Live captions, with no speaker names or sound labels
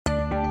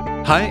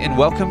Hi, and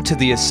welcome to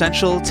the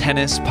Essential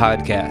Tennis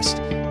Podcast,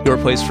 your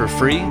place for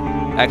free,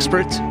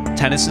 expert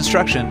tennis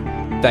instruction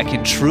that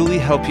can truly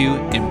help you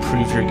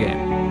improve your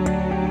game.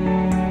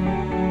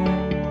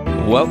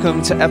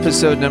 Welcome to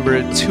episode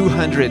number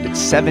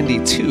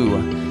 272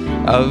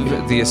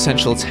 of the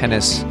Essential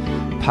Tennis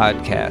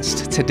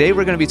Podcast. Today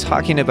we're going to be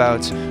talking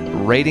about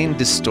rating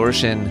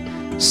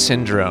distortion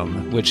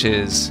syndrome, which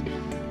is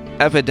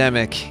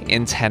epidemic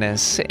in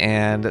tennis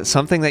and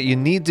something that you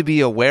need to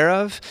be aware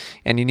of,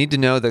 and you need to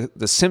know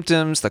the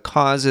symptoms, the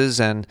causes,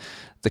 and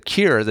the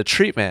cure, the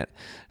treatment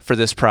for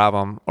this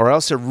problem, or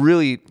else it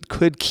really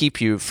could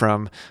keep you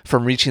from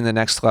reaching the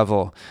next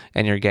level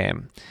in your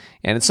game.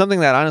 And it's something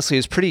that honestly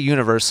is pretty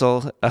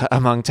universal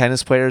among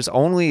tennis players.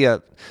 Only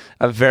a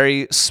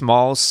very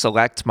small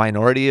select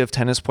minority of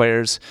tennis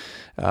players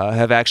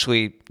have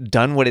actually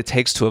done what it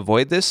takes to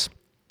avoid this.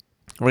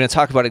 We're going to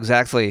talk about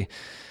exactly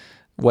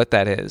what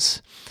that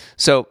is.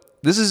 So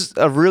this is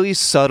a really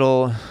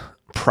subtle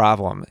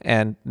problem,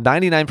 and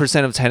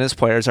 99% of tennis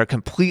players are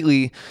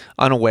completely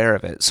unaware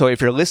of it. So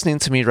if you're listening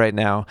to me right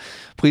now,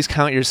 please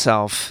count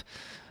yourself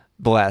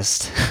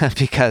blessed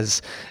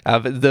because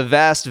the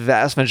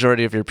vast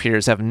majority of your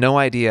peers have no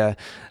idea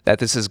that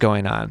this is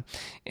going on.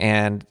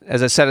 And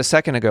as I said a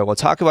second ago, we'll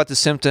talk about the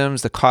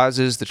symptoms, the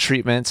causes, the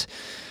treatment,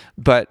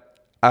 but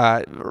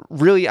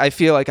really, I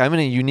feel like I'm in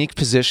a unique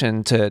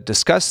position to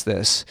discuss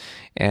this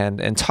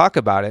and talk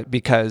about it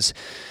because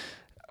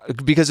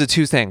of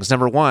two things.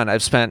 Number one,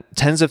 I've spent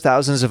tens of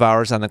thousands of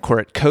hours on the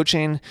court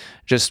coaching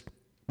just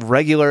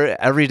regular,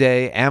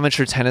 everyday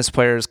amateur tennis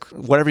players,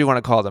 whatever you want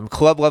to call them,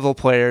 club level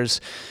players,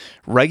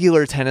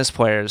 regular tennis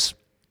players,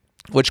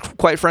 which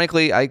quite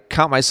frankly, I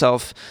count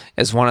myself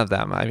as one of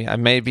them. I mean, I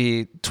may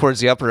be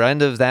towards the upper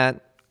end of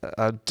that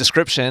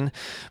description,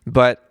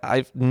 but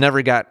I've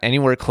never got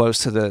anywhere close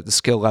to the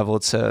skill level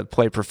to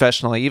play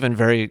professionally, even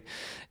very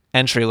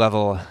entry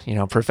level,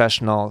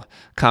 professional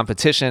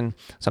competition.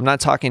 So I'm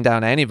not talking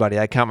down to anybody.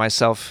 I count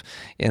myself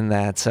in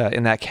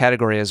that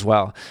category as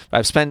well. But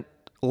I've spent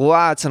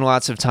lots and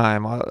lots of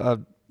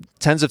time,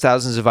 tens of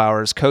thousands of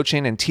hours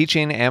coaching and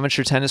teaching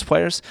amateur tennis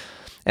players.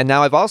 And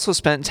now I've also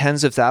spent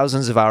tens of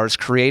thousands of hours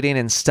creating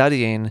and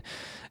studying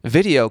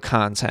video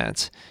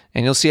content.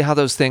 And you'll see how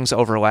those things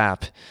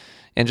overlap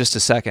in just a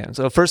second.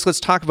 So first, let's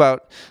talk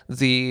about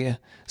the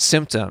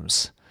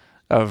symptoms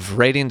of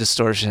rating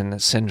distortion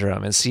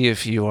syndrome and see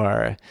if you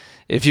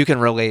can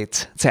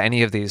relate to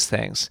any of these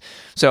things.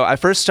 So I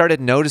first started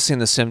noticing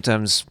the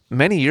symptoms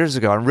many years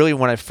ago, and really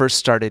when I first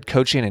started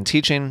coaching and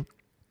teaching,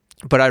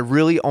 but I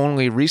really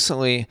only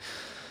recently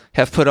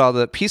have put all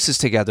the pieces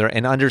together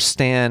and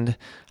understand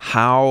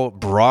how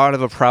broad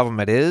of a problem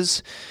it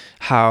is,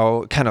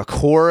 how kind of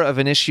core of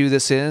an issue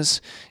this is,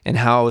 and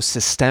how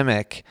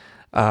systemic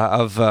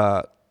of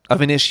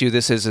an issue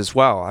this is as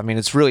well. I mean,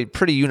 it's really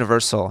pretty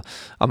universal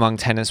among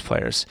tennis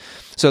players.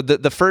 So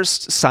the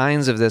first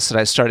signs of this that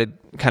I started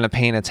kind of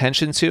paying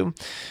attention to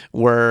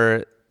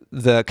were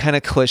the kind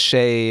of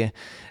cliche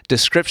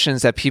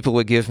descriptions that people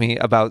would give me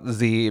about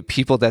the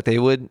people that they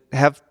would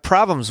have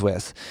problems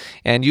with.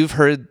 And you've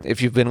heard, if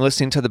you've been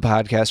listening to the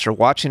podcast or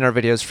watching our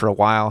videos for a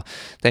while,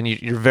 then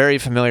you're very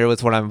familiar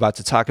with what I'm about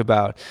to talk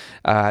about.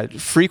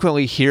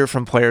 Frequently hear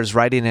from players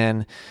writing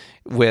in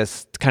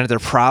with kind of their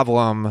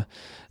problem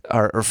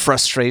or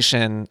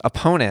frustration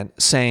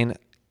opponent saying,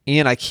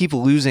 Ian, I keep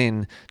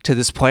losing to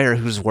this player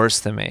who's worse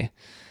than me.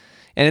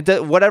 And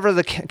whatever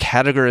the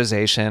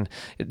categorization,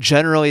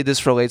 generally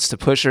this relates to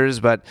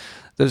pushers, but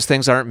those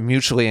things aren't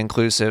mutually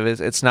inclusive.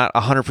 It's not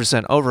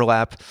 100%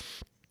 overlap,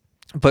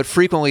 but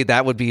frequently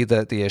that would be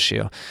the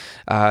issue.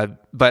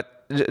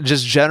 But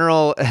just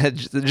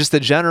the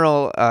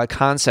general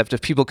concept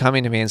of people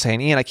coming to me and saying,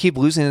 Ian, I keep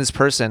losing to this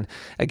person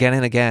again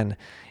and again,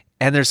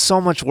 and they're so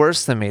much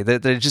worse than me.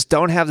 They just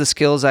don't have the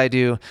skills I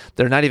do.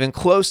 They're not even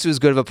close to as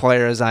good of a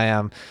player as I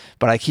am,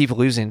 but I keep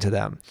losing to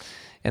them.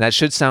 And that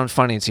should sound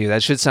funny to you.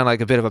 That should sound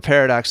like a bit of a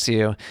paradox to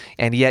you,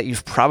 and yet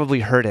you've probably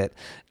heard it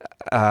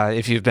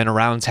if you've been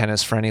around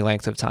tennis for any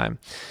length of time.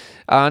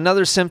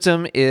 Another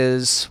symptom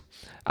is,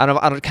 on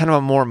a kind of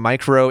a more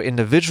micro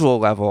individual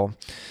level,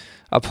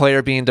 a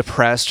player being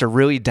depressed or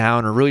really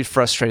down or really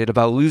frustrated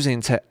about losing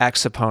to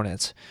X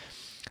opponents.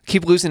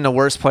 Keep losing to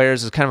worse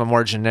players is kind of a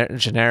more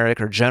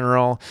generic or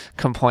general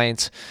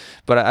complaint,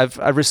 but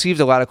I've received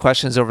a lot of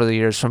questions over the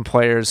years from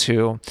players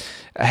who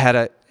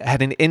had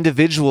an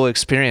individual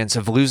experience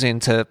of losing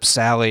to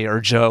Sally or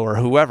Joe or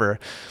whoever,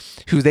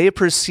 who they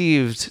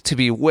perceived to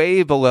be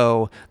way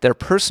below their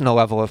personal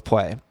level of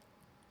play.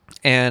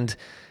 And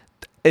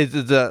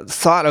the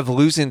thought of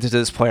losing to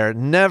this player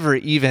never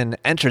even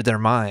entered their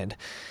mind.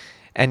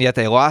 And yet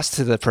they lost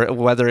to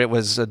whether it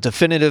was a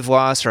definitive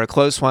loss or a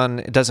close one,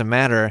 it doesn't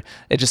matter.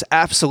 It just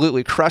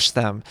absolutely crushed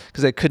them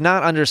because they could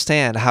not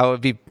understand how it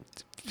would be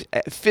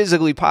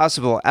physically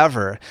possible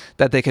ever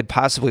that they could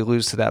possibly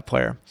lose to that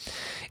player.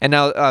 And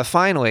now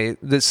finally,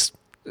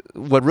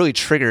 what really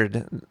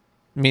triggered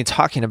me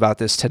talking about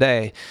this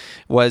today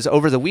was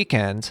over the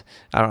weekend.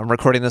 I'm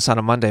recording this on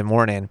a Monday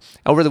morning.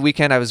 Over the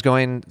weekend, I was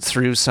going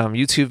through some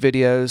YouTube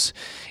videos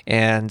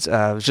and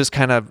was just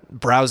kind of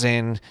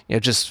browsing,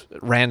 just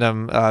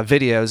random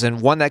videos.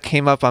 And one that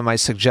came up on my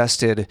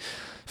suggested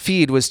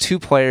feed was two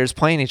players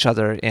playing each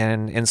other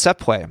in set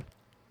play.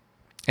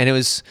 And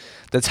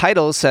the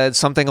title said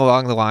something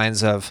along the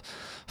lines of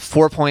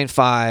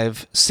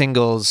 4.5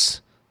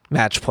 singles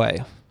match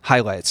play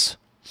highlights.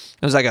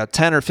 It was like a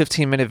 10 or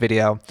 15 minute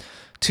video,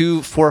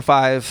 2, 4, or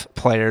 5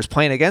 players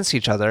playing against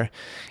each other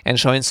and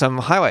showing some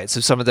highlights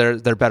of some of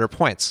their better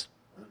points.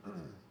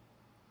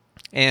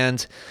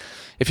 And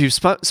if you've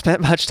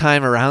spent much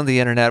time around the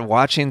internet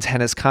watching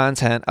tennis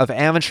content of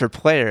amateur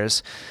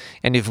players,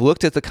 and you've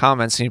looked at the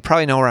comments, and you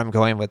probably know where I'm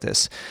going with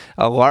this,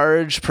 a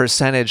large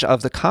percentage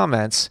of the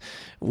comments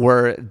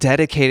were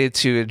dedicated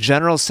to a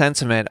general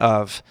sentiment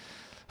of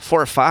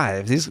 4 or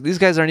 5. These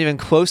guys aren't even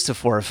close to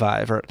 4 or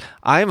 5. Or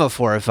I'm a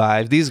 4 or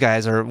 5. These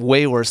guys are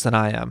way worse than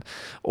I am.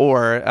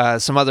 Or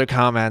some other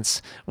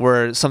comments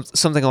were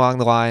something along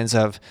the lines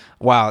of,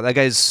 "Wow, that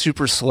guy's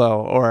super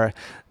slow," or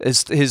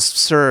his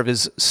serve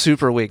is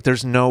super weak.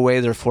 There's no way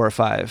they're 4 or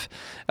 5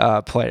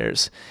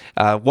 players.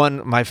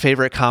 My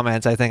favorite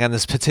comment, I think, on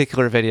this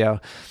particular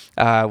video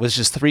was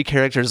just 3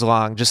 characters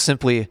long, just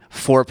simply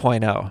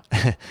 4.0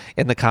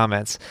 in the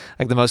comments.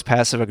 Like the most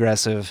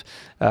passive-aggressive,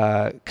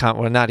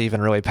 well, not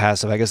even really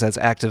passive, I guess that's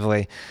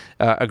actively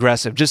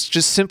aggressive.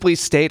 Just simply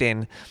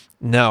stating,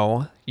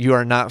 no, you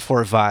are not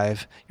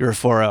 4.5, you're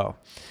 4.0.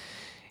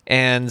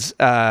 And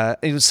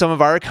some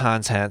of our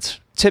content,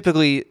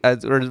 typically,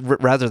 or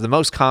rather the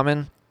most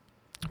common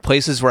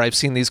places where I've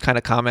seen these kind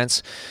of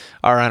comments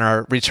are on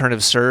our return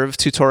of serve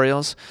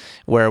tutorials,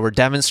 where we're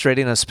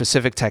demonstrating a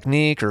specific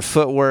technique or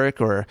footwork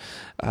or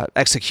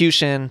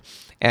execution,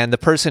 and the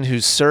person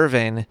who's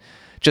serving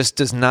just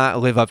does not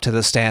live up to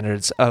the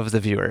standards of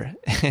the viewer.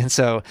 And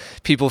so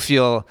people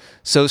feel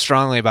so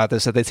strongly about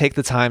this that they take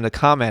the time to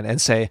comment and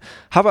say,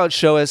 how about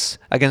show us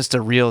against a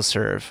real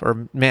serve?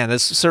 Or, man,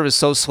 this serve is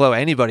so slow,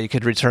 anybody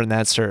could return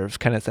that serve,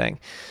 kind of thing.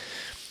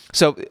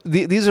 So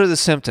these are the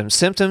symptoms.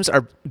 Symptoms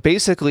are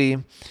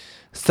basically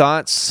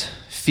thoughts,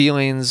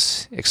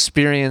 feelings,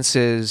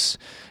 experiences,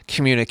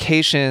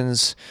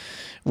 communications,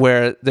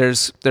 where they're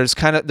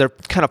kind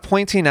of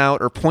pointing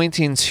out or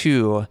pointing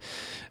to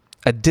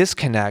a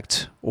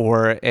disconnect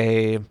or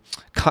a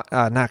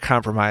not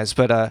compromise,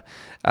 but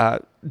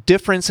a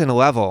difference in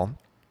level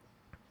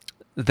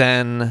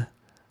than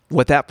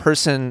what that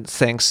person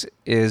thinks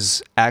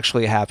is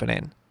actually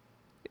happening,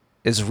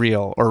 is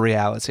real or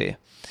reality.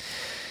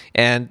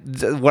 And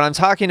what I'm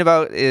talking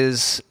about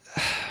is,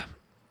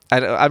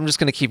 I'm just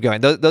going to keep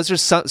going. Those are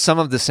some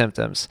of the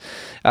symptoms.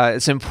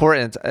 It's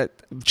important.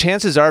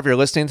 Chances are, if you're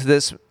listening to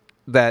this,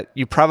 that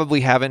you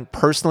probably haven't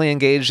personally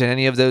engaged in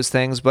any of those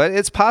things, but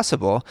it's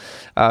possible.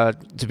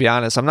 To be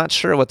honest, I'm not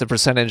sure what the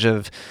percentage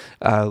of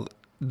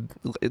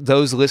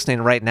those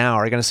listening right now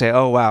are going to say,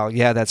 oh, wow,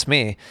 yeah, that's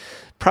me.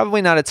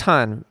 Probably not a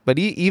ton, but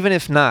even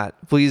if not,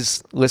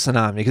 please listen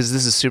on, because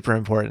this is super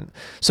important.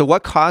 So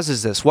what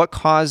causes this? What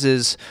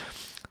causes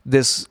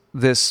this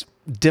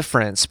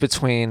difference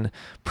between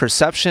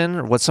perception,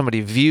 or what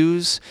somebody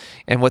views,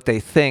 and what they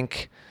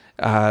think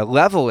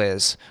level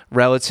is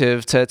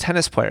relative to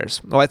tennis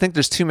players? Well, I think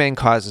there's 2 main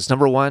causes.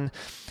 Number one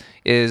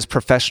is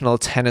professional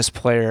tennis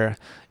player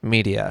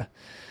media.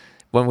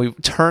 When we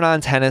turn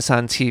on tennis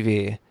on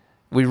TV,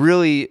 we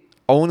really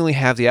only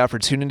have the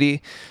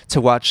opportunity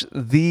to watch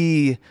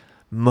the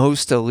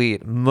most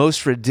elite,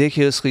 most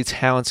ridiculously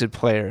talented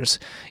players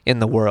in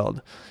the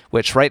world,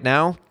 which right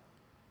now,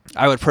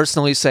 I would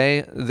personally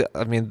say,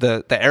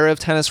 the era of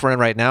tennis we're in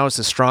right now is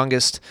the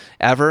strongest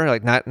ever,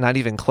 like not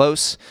even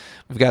close.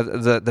 We've got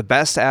the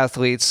best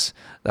athletes,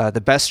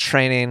 the best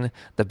training,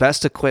 the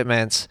best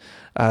equipment,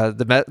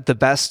 the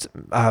best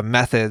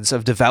methods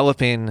of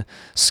developing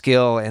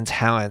skill and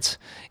talent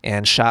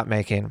and shot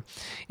making.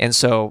 And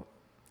so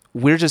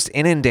we're just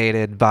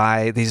inundated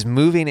by these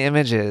moving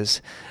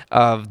images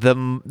of the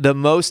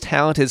most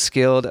talented,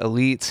 skilled,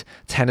 elite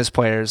tennis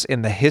players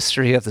in the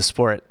history of the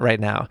sport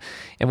right now.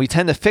 And we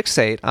tend to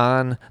fixate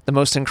on the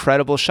most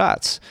incredible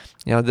shots,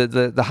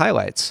 the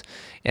highlights.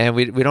 And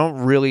we don't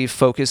really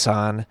focus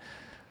on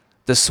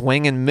the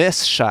swing and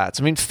miss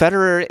shots. I mean,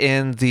 Federer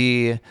in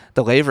the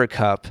Laver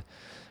Cup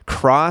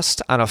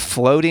crossed on a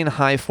floating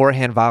high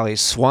forehand volley,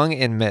 swung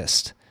and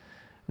missed.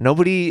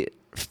 Nobody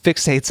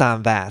fixates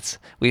on that.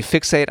 We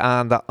fixate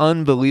on the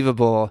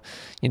unbelievable,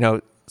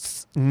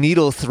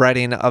 needle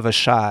threading of a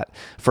shot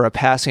for a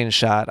passing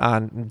shot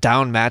on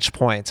down match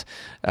point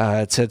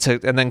to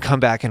and then come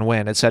back and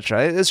win,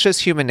 etc. It's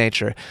just human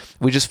nature.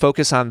 We just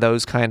focus on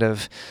those kind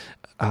of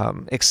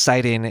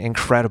exciting,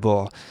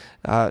 incredible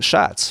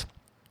shots.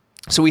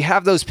 So we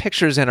have those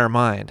pictures in our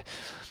mind.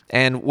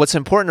 And what's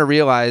important to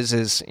realize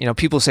is,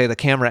 people say the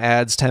camera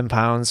adds 10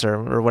 pounds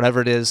or whatever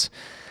it is.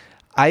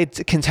 I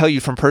can tell you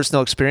from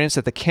personal experience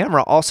that the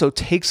camera also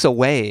takes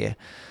away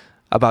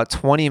about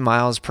 20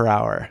 miles per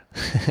hour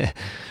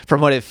from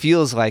what it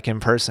feels like in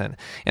person.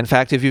 In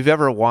fact, if you've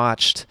ever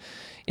watched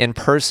in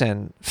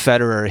person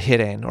Federer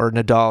hitting or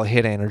Nadal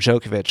hitting or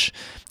Djokovic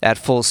at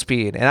full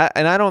speed.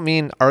 And I don't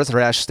mean Arthur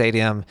Ashe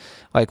Stadium,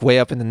 like way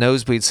up in the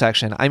nosebleed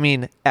section. I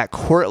mean at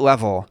court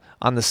level,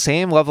 on the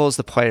same level as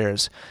the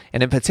players,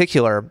 and in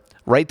particular,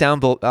 right down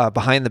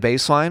behind the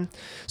baseline,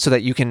 so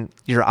that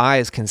your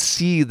eyes can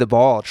see the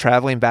ball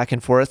traveling back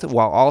and forth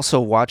while also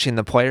watching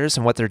the players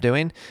and what they're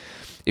doing.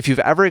 If you've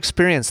ever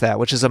experienced that,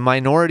 which is a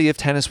minority of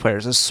tennis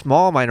players, a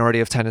small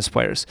minority of tennis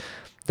players,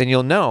 then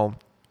you'll know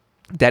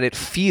that it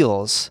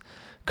feels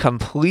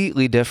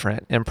completely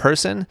different in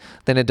person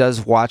than it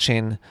does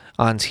watching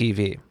on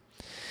TV.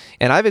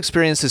 And I've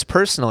experienced this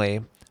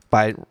personally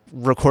by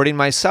recording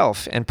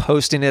myself and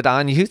posting it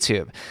on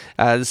YouTube.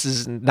 This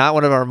is not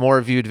one of our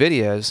more viewed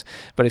videos,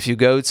 but if you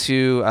go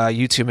to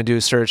YouTube and do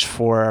a search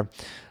for,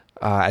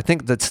 I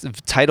think the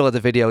title of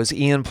the video is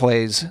Ian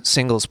Plays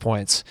Singles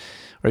Points,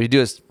 or you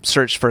do a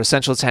search for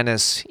Essential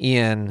Tennis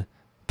Ian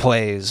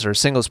Plays or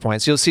Singles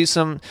Points, you'll see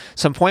some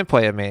point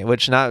play of me,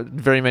 which not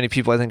very many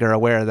people I think are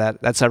aware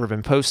that that's ever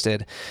been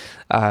posted.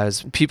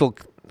 People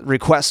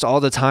request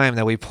all the time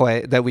that we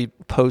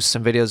post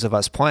some videos of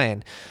us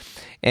playing.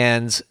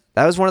 And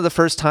that was one of the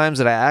first times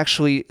that I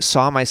actually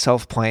saw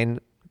myself playing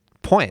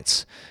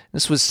points.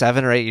 This was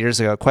 7 or 8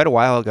 years ago, quite a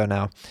while ago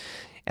now.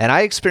 And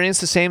I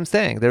experienced the same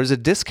thing. There was a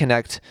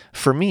disconnect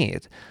for me.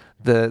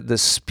 The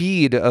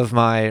speed of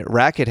my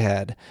racket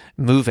head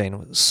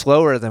moving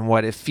slower than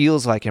what it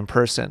feels like in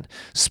person.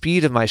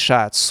 Speed of my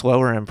shots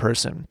slower in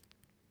person.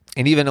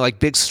 And even like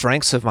big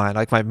strengths of mine,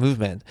 like my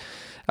movement,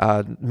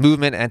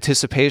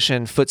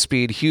 anticipation, foot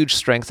speed, huge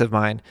strength of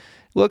mine,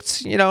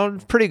 looked,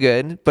 pretty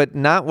good, but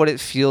not what it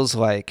feels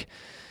like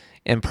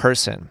in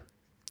person.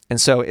 And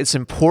so it's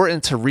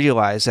important to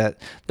realize that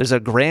there's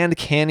a Grand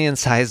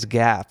Canyon-sized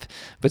gap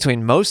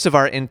between most of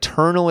our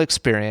internal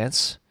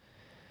experience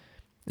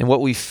and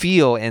what we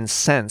feel and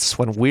sense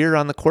when we're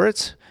on the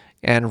court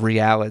and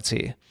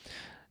reality.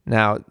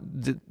 Now,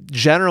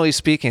 generally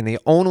speaking, the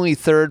only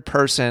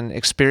third-person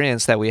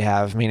experience that we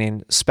have,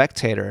 meaning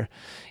spectator,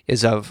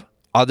 is of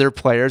other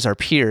players, our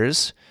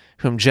peers,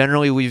 whom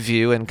generally we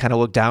view and kind of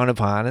look down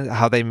upon,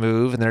 how they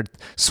move and their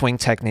swing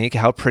technique,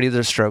 how pretty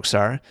their strokes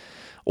are,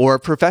 or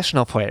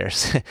professional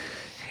players.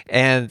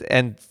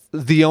 and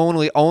the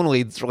only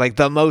like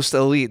the most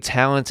elite,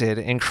 talented,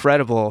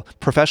 incredible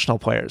professional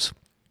players.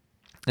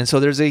 And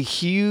so there's a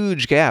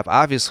huge gap,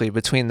 obviously,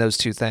 between those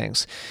two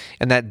things.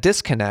 And that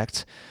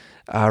disconnect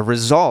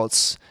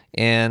results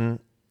in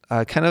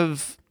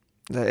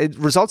it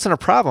results in a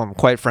problem,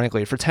 quite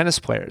frankly, for tennis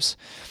players.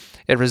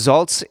 It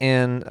results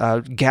in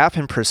a gap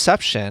in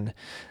perception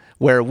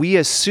where we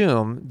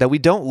assume that we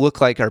don't look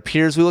like our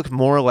peers, we look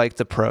more like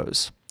the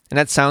pros. And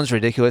that sounds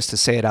ridiculous to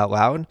say it out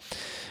loud,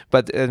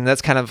 and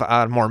that's kind of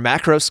on a more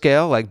macro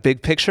scale, like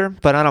big picture,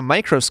 but on a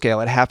micro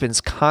scale, it happens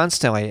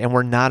constantly and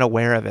we're not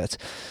aware of it.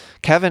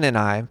 Kevin and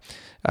I,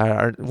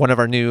 are one of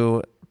our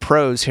new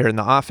pros here in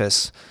the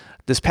office,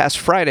 this past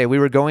Friday, we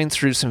were going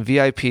through some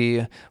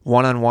VIP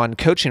one-on-one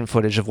coaching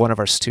footage of one of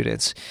our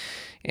students.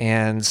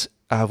 And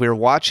we were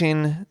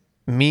watching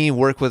me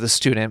work with a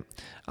student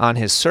on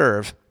his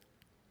serve.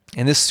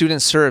 And this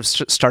student's serve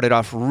started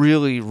off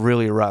really,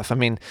 really rough. I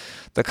mean,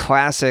 the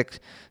classic,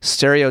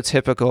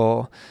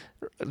 stereotypical,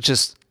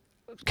 just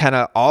kind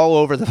of all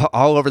over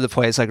the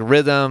place, like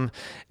rhythm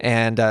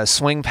and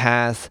swing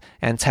path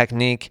and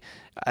technique.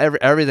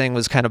 Everything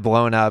was kind of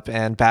blown up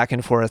and back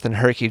and forth and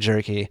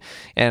herky-jerky.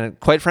 And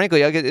quite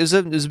frankly, it was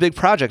a big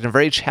project, a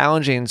very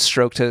challenging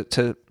stroke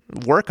to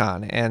work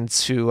on and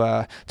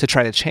to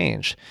try to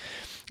change.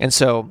 And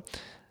so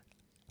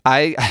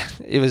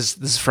this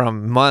is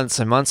from months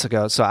and months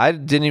ago, so I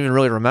didn't even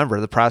really remember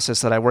the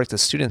process that I worked the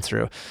student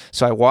through.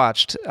 So I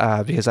watched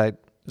because I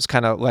was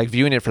kind of like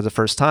viewing it for the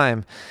first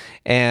time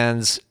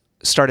and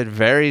started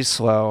very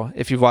slow.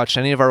 If you've watched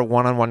any of our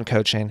one-on-one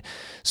coaching,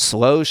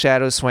 slow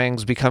shadow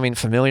swings, becoming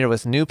familiar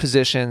with new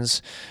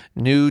positions,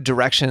 new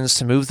directions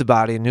to move the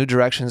body, new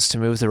directions to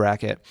move the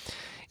racket.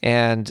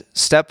 And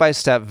step by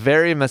step,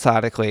 very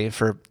methodically,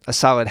 for a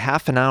solid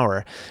half an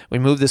hour, we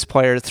moved this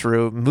player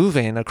through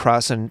moving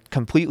across a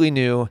completely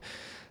new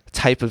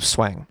type of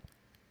swing.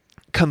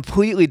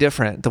 Completely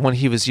different than what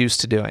he was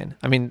used to doing.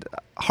 I mean,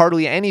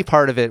 hardly any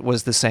part of it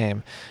was the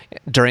same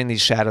during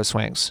these shadow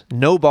swings.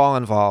 No ball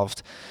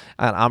involved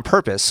on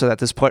purpose so that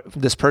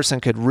this person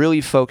could really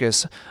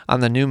focus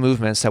on the new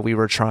movements that we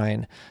were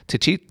trying to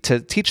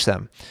teach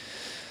them.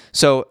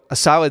 So a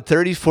solid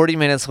 30, 40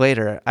 minutes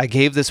later, I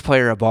gave this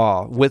player a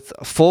ball with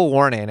full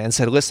warning and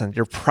said, listen,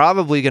 you're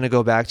probably going to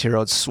go back to your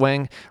old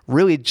swing.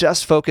 Really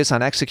just focus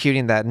on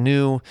executing that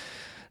new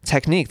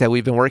technique that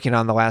we've been working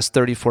on the last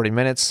 30, 40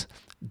 minutes.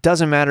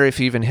 Doesn't matter if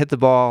you even hit the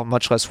ball,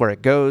 much less where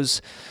it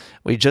goes.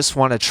 We just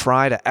want to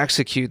try to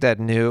execute that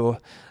new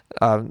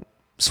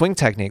swing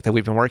technique that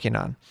we've been working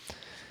on.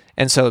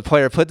 And so the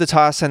player put the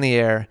toss in the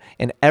air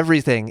and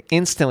everything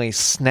instantly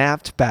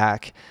snapped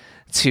back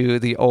to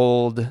the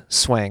old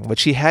swing,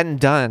 which he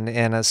hadn't done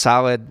in a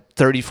solid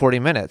 30, 40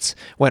 minutes.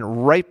 Went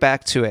right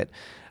back to it.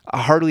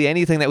 Hardly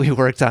anything that we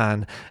worked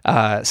on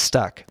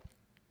stuck.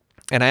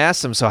 And I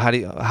asked him, so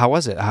how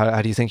was it?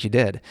 How do you think you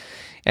did?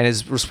 And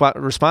his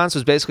response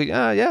was basically,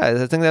 oh, yeah,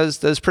 I think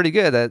that was pretty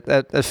good.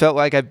 That felt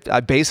like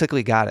I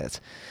basically got it.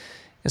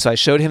 And so I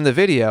showed him the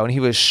video, and he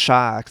was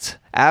shocked.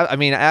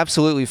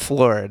 Absolutely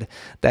floored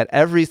that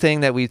everything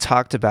that we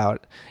talked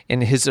about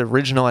in his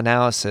original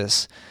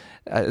analysis,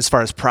 as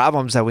far as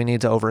problems that we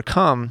need to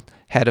overcome,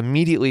 had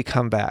immediately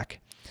come back.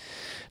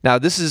 Now,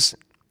 this is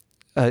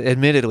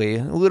admittedly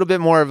a little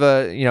bit more of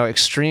a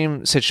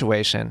extreme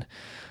situation,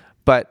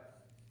 but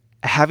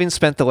having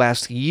spent the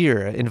last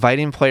year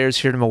inviting players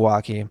here to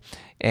Milwaukee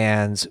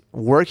and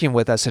working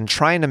with us and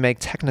trying to make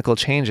technical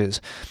changes,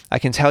 I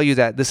can tell you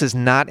that this is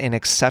not an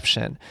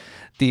exception.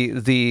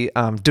 The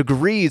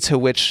degree to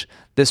which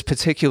this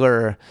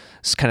particular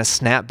kind of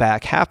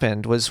snapback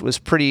happened was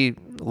pretty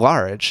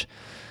large.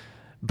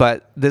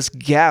 But this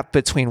gap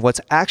between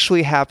what's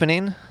actually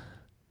happening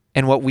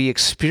and what we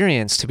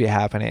experience to be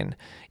happening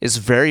is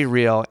very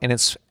real, and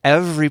it's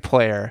every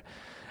player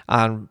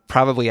on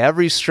probably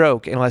every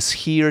stroke, unless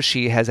he or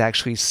she has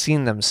actually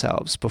seen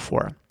themselves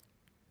before.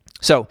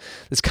 So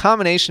this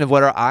combination of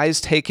what our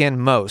eyes take in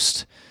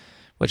most,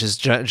 which is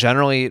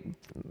generally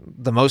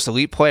the most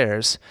elite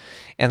players,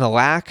 and the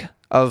lack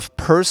of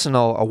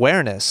personal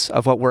awareness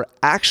of what we're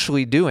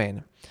actually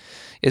doing,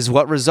 is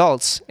what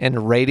results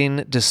in rating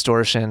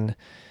distortion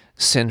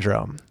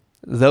syndrome.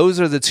 Those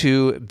are the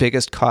two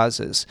biggest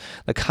causes.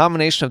 The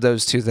combination of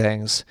those two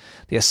things,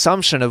 the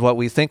assumption of what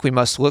we think we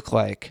must look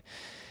like,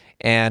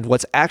 and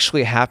what's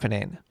actually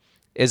happening,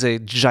 is a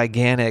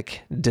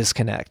gigantic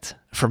disconnect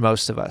for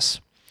most of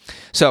us.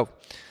 So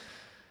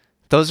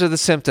those are the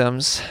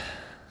symptoms.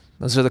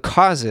 Those are the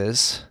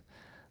causes.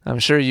 I'm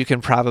sure you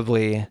can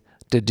probably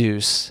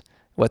deduce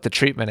what the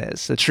treatment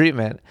is. The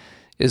treatment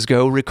is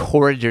go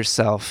record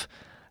yourself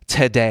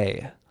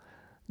today.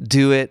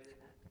 Do it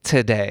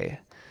today.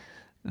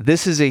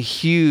 This is a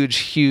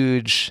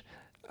huge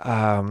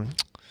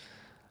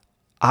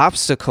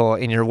obstacle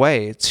in your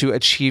way to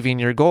achieving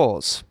your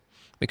goals.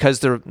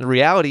 Because the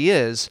reality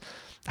is,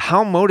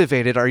 how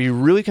motivated are you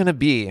really going to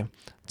be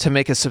to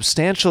make a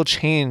substantial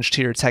change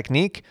to your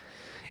technique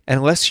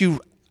unless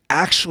you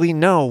actually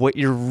know what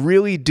you're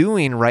really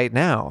doing right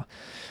now?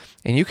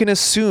 And you can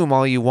assume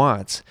all you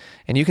want.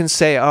 And you can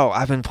say, oh,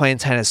 I've been playing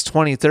tennis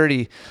 20,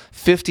 30,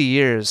 50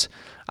 years.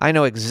 I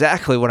know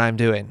exactly what I'm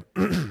doing.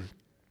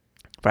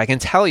 But I can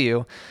tell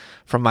you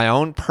from my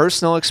own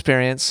personal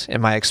experience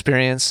and my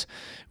experience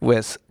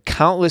with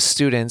countless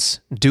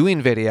students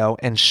doing video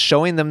and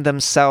showing them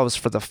themselves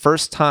for the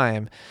first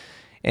time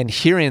and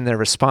hearing their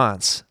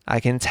response, I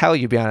can tell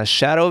you beyond a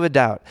shadow of a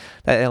doubt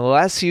that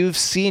unless you've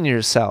seen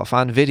yourself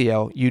on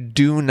video, you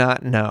do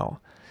not know.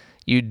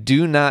 You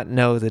do not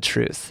know the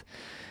truth.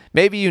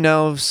 Maybe you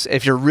know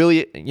if you're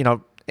really,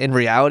 in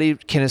reality,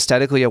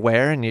 kinesthetically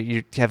aware and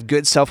you have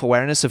good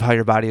self-awareness of how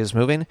your body is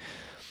moving.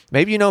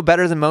 Maybe you know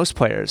better than most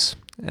players.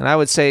 And I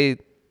would say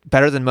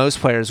better than most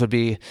players would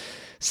be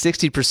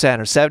 60%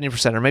 or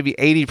 70% or maybe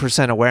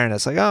 80%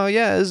 awareness. Like, oh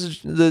yeah,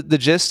 the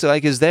gist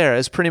is there.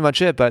 It's pretty much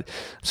it. But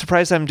I'm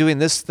surprised I'm doing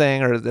this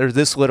thing or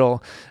this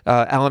little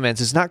element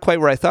is not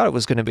quite where I thought it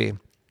was going to be.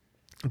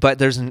 But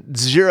there's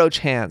zero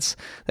chance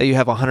that you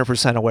have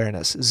 100%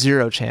 awareness.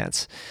 Zero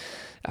chance.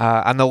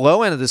 On the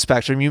low end of the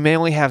spectrum, you may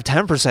only have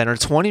 10% or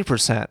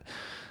 20%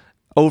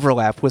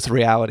 overlap with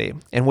reality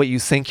and what you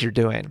think you're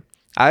doing.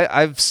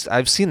 I've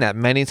seen that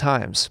many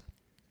times.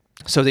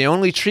 So the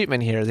only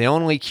treatment here, the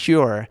only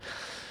cure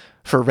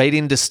for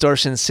rating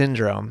distortion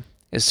syndrome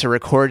is to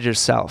record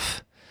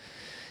yourself.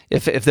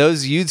 If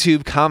those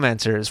YouTube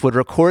commenters would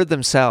record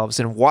themselves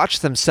and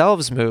watch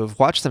themselves move,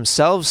 watch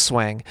themselves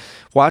swing,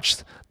 watch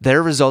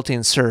their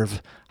resulting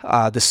serve,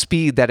 the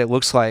speed that it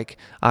looks like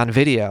on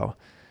video,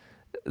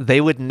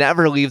 they would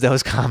never leave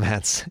those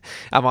comments.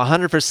 I'm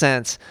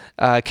 100%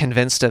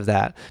 convinced of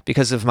that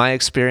because of my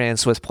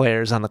experience with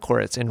players on the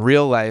courts in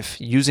real life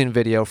using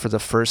video for the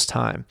first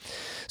time.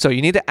 So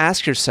you need to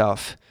ask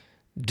yourself,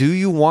 do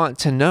you want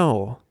to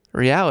know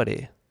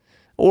reality?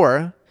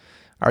 Or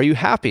are you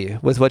happy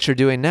with what you're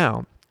doing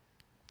now?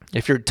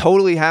 If you're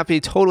totally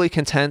happy, totally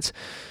content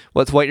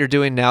with what you're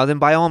doing now, then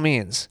by all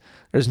means,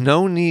 there's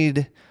no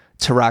need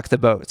to rock the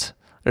boat.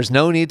 There's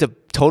no need to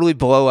totally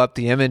blow up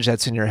the image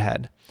that's in your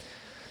head.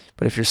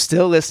 But if you're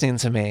still listening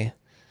to me,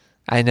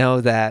 I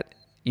know that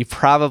you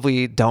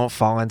probably don't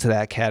fall into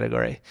that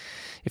category.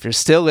 If you're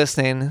still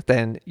listening,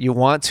 then you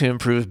want to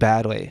improve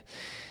badly.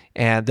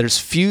 And there's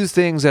few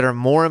things that are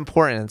more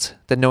important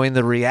than knowing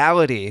the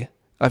reality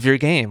of your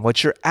game,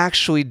 what you're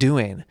actually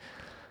doing.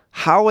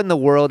 How in the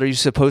world are you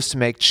supposed to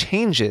make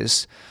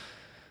changes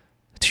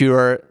to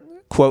your,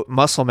 quote,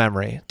 muscle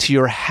memory, to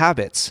your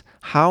habits?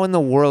 How in the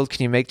world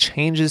can you make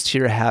changes to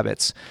your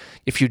habits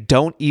if you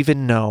don't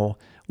even know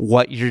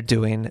what you're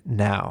doing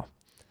now?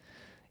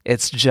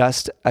 It's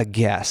just a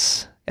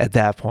guess at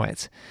that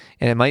point.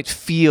 And it might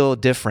feel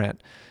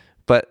different,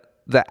 but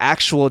the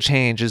actual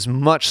change is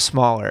much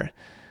smaller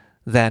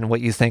than what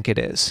you think it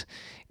is.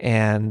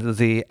 And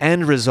the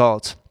end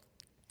result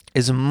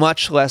is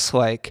much less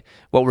like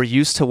what we're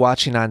used to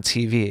watching on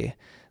TV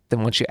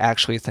than what you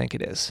actually think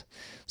it is.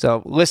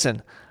 So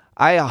listen,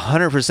 I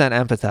 100%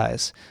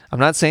 empathize. I'm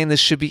not saying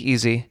this should be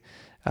easy.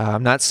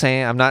 I'm not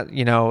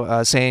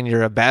saying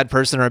you're a bad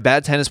person or a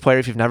bad tennis player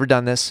if you've never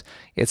done this.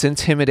 It's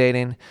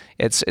intimidating.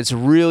 It's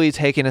really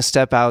taking a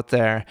step out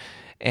there,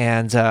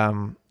 and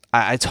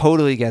I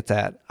totally get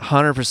that.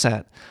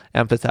 100%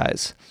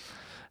 empathize.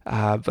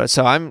 But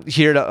so I'm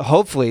here to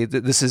hopefully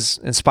this is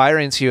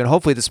inspiring to you, and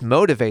hopefully this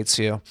motivates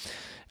you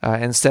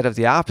instead of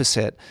the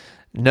opposite.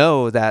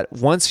 Know that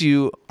once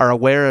you are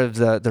aware of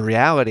the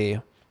reality,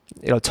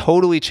 it'll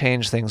totally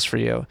change things for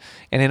you,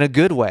 and in a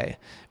good way.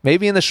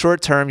 Maybe in the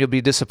short term, you'll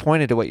be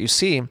disappointed at what you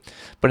see,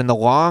 but in the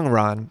long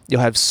run,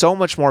 you'll have so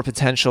much more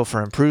potential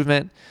for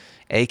improvement,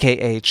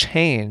 aka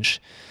change,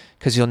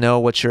 because you'll know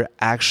what you're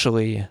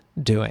actually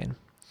doing.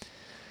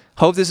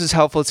 Hope this is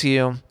helpful to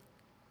you.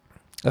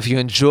 If you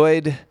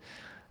enjoyed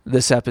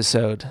this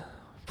episode,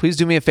 please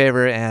do me a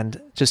favor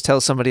and just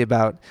tell somebody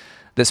about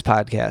this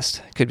podcast.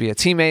 It could be a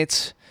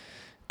teammate,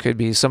 could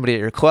be somebody at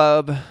your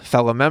club,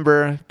 fellow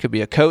member, could be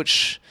a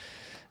coach,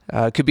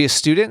 could be a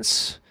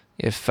student,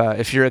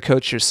 if you're a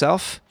coach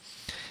yourself.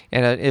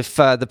 And if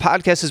the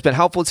podcast has been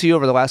helpful to you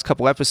over the last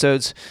couple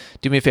episodes,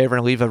 do me a favor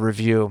and leave a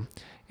review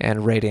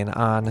and rating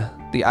on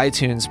the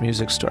iTunes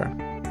Music Store.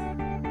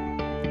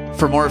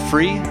 For more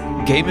free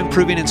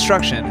game-improving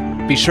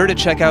instruction, be sure to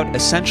check out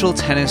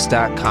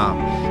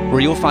EssentialTennis.com,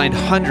 where you'll find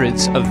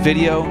hundreds of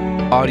video,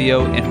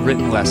 audio, and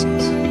written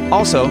lessons.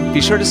 Also,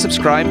 be sure to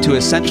subscribe to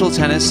Essential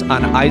Tennis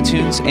on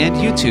iTunes and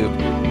YouTube,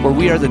 where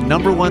we are the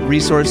 #1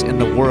 resource in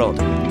the world,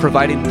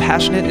 providing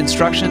passionate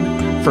instruction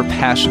for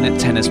passionate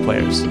tennis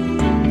players.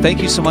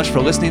 Thank you so much for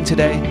listening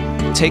today.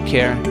 Take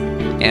care,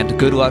 and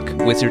good luck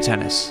with your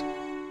tennis.